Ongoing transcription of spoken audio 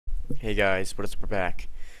Hey guys, what is up? We're back.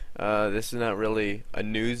 This is not really a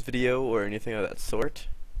news video or anything of that sort.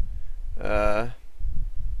 Uh,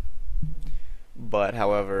 but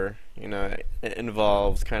however, it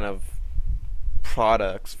involves kind of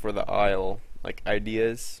products for the aisle, like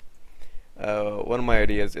ideas. One of my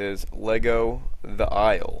ideas is Lego the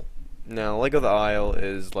Aisle. Now, Lego the Aisle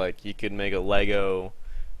is like you could make a Lego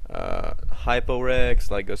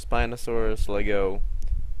Hyporex, Lego Spinosaurus, Lego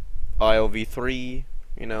Aisle V3,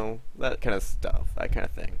 that kind of stuff, that kind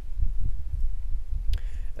of thing.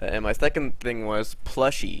 And my second thing was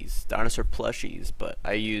plushies, dinosaur plushies, but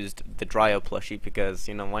I used the Dryo plushie because,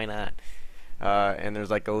 why not? And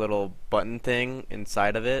there's like a little button thing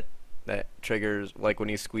inside of it that triggers, like when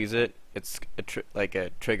you squeeze it,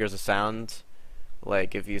 it triggers a sound.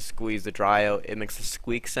 Like if you squeeze the Dryo, it makes a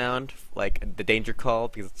squeak sound, like the danger call,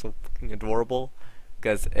 because it's so fucking adorable.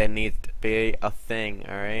 Because it needs to be a thing,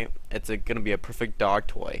 alright? It's gonna be a perfect dog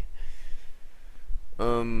toy.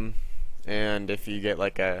 And if you get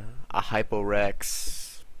like a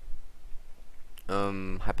Hyporex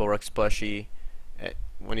plushie,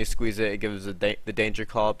 when you squeeze it, it gives the danger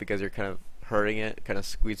call because you're kind of hurting it, kind of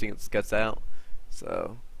squeezing its guts out.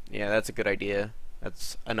 So yeah, that's a good idea.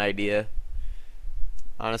 That's an idea.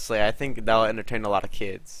 Honestly, I think that'll entertain a lot of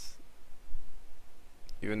kids.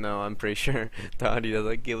 Even though I'm pretty sure Donnie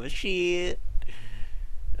doesn't give a shit.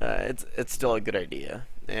 It's still a good idea,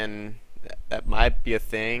 and that might be a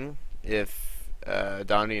thing if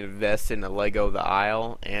Donnie invests in a Lego the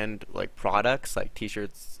Aisle and like products like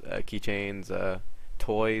T-shirts, keychains,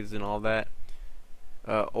 toys, and all that.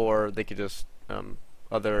 Or they could just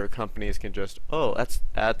other companies can just that's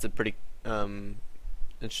a pretty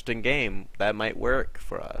interesting game that might work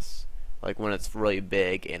for us. Like when it's really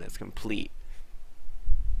big and it's complete.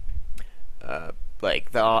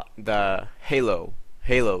 Like the Halo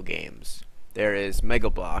games. There is Mega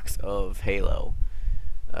Blocks of Halo,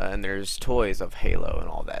 and there's toys of Halo and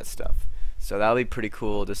all that stuff. So that'll be pretty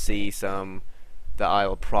cool to see the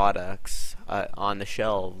aisle products on the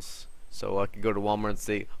shelves. So I could go to Walmart and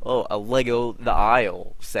see, oh, a Lego the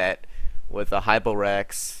Aisle set with a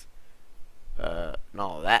Hyporex and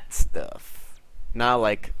all that stuff. Not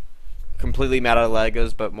like completely made out of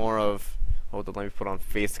Legos, but more of, hold on, let me put on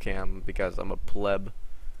face cam because I'm a pleb.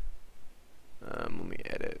 Let me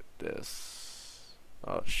edit this.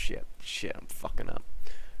 Oh shit, I'm fucking up.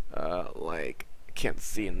 Like, I can't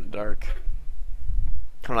see in the dark.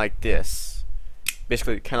 Kinda like this.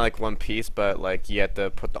 Basically, kinda like One Piece, but like you have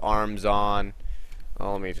to put the arms on.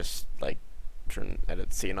 Oh, let me just like turn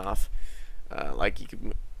edit scene off. Like you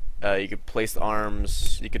could place the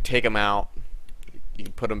arms, you could take them out, you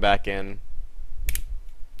could put them back in.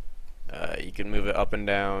 You can move it up and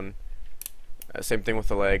down. Same thing with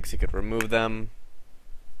the legs. You could remove them.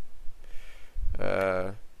 Put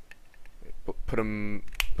them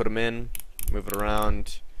in. Move it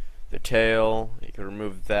around. The tail. You can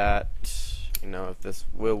remove that. If this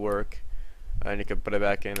will work, and you can put it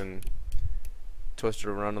back in and twist it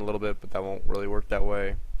around a little bit, but that won't really work that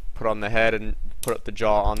way. Put on the head and put up the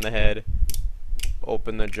jaw on the head.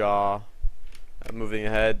 Open the jaw. Moving the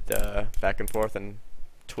head back and forth and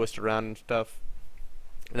twist around and stuff.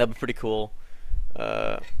 That'd be pretty cool.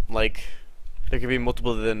 Like there could be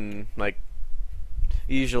multiple than like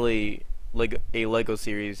usually a Lego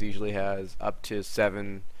series usually has up to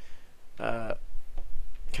 7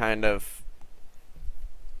 kind of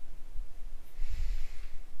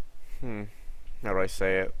how do I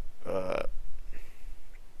say it?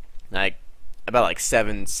 Like about like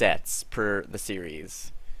 7 sets per the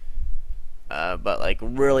series. But like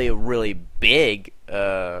really big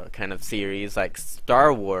kind of series like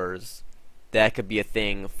Star Wars, that could be a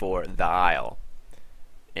thing for the aisle,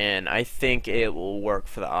 and I think it will work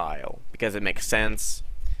for the aisle because it makes sense.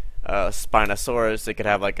 Spinosaurus, they could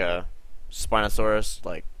have like a Spinosaurus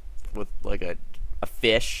like with like a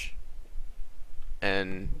fish,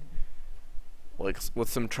 and like with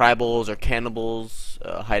some tribals or cannibals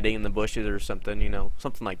hiding in the bushes or something,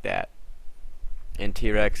 something like that. And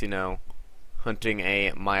T-Rex, hunting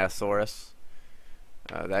a Myosaurus.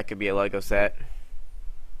 That could be a Lego set.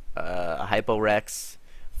 A Hyporex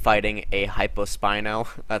fighting a Hypospino.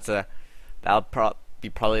 That'll be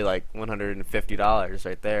probably like $150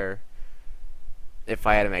 right there, if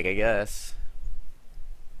I had to make a guess.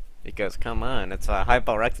 Because come on, it's a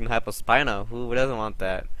Hyporex and Hypospino. Who doesn't want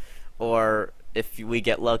that? Or if we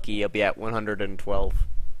get lucky, it'll be at 112.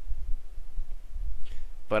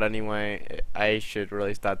 But anyway, I should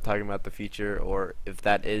really stop talking about the future, or if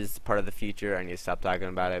that is part of the future, I need to stop talking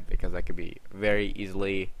about it because I could be very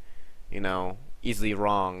easily, easily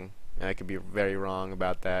wrong. And I could be very wrong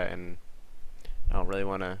about that, and I don't really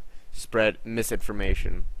want to spread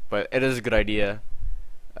misinformation. But it is a good idea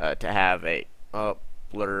to have a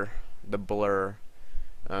blur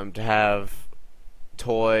to have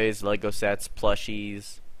toys, Lego sets,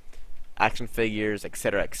 plushies, action figures,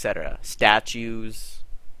 etc., statues,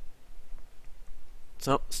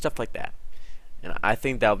 so stuff like that. And I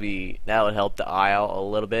think that would help the aisle a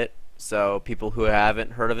little bit. So people who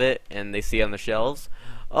haven't heard of it and they see on the shelves,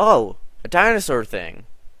 oh, a dinosaur thing,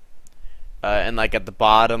 and like at the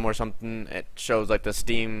bottom or something, it shows like the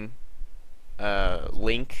Steam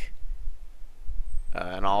link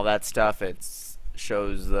and all that stuff. It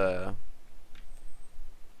shows the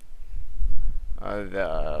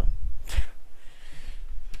I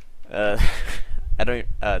don't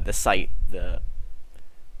the site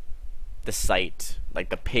the site, like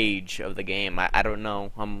the page of the game. I don't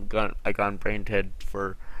know. I gone brain dead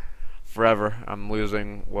for forever. I'm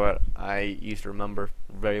losing what I used to remember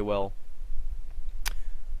very well.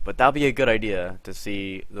 But that'll be a good idea to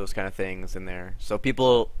see those kind of things in there. So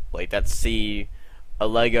people like that see a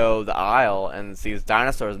Lego the aisle and sees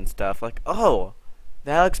dinosaurs and stuff, like, oh,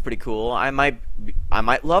 that looks pretty cool. I might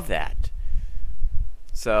love that.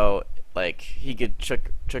 So like he could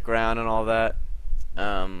check around and all that.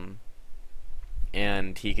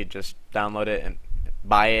 And he could just download it and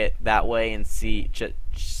buy it that way and see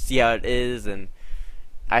how it is. And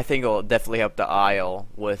I think it'll definitely help the aisle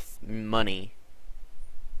with money,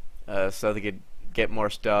 so they could get more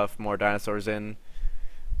stuff, more dinosaurs in.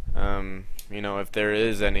 You know, if there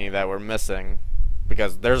is any that we're missing,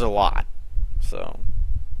 because there's a lot. So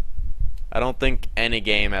I don't think any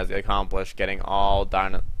game has accomplished getting all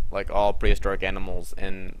all prehistoric animals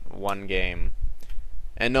in one game.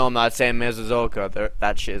 And no, I'm not saying Mesozoica.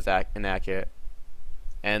 That shit is inaccurate,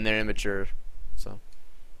 and they're immature. So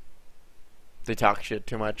they talk shit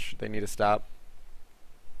too much. They need to stop.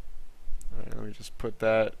 Alright, let me just put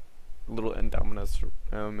that little Indominus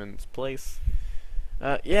in its place.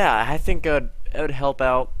 Yeah, I think it would help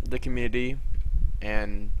out the community,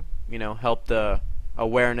 and you know, help the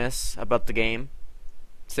awareness about the game.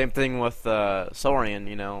 Same thing with Saurian.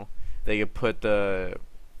 You know, they could put the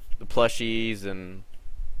plushies and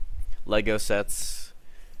Lego sets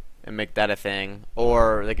and make that a thing,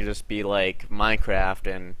 or they could just be like Minecraft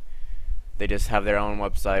and they just have their own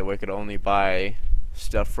website where you could only buy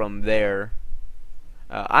stuff from there.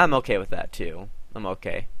 I'm okay with that too. I'm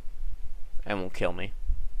okay. It won't kill me.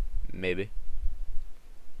 Maybe.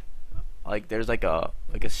 Like there's like a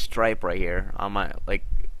stripe right here on my, like,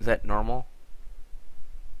 is that normal?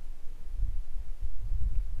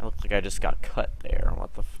 It looks like I just got cut there.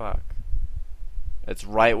 What the fuck? It's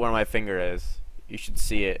right where my finger is. You should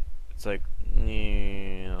see it. It's like,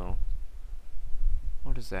 you know,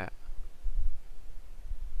 what is that?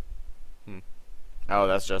 Oh,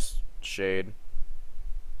 that's just shade.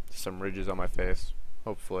 Some ridges on my face.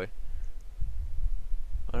 Hopefully.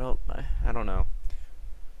 I don't know.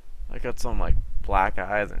 I got some like black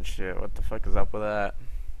eyes and shit. What the fuck is up with that?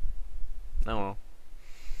 I don't know.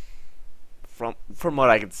 From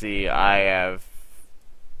what I can see, I have,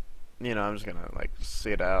 you know, I'm just gonna like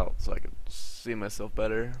see it out so I can see myself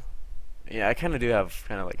better. Yeah, I kind of do have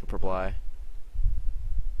kind of like a purple eye.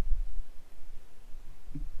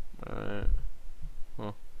 Alright.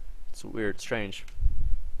 Huh. It's weird, strange.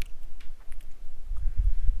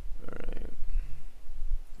 Alright.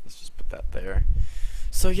 Let's just put that there.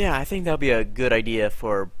 So yeah, I think that'll be a good idea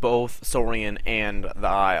for both Saurian and the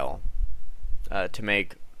Isle, to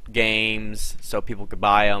make games so people could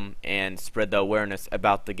buy them and spread the awareness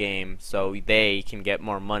about the game so they can get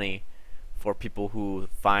more money for people who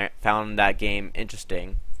found that game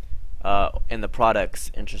interesting, and the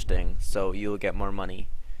products interesting, so you'll get more money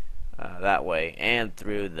that way, and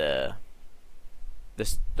through the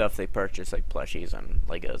stuff they purchase, like plushies and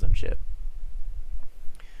Legos and shit.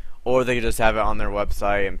 Or they could just have it on their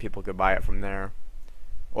website and people could buy it from there.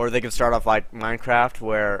 Or they could start off like Minecraft,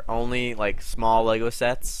 where only like small Lego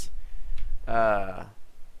sets, and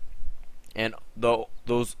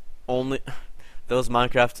those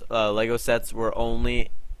Minecraft Lego sets were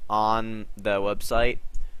only on the website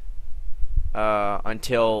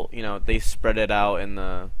until, you know, they spread it out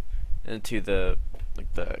into the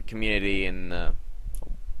community and the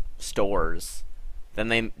stores. Then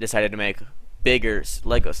they decided to make bigger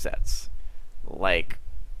Lego sets, like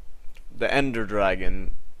the Ender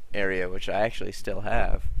Dragon area, which I actually still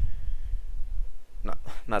have.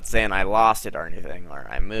 Not saying I lost it or anything, or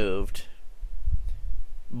I moved,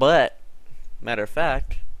 but matter of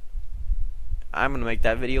fact, I'm gonna make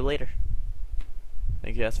that video later.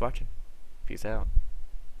 Thank you guys for watching. Peace out.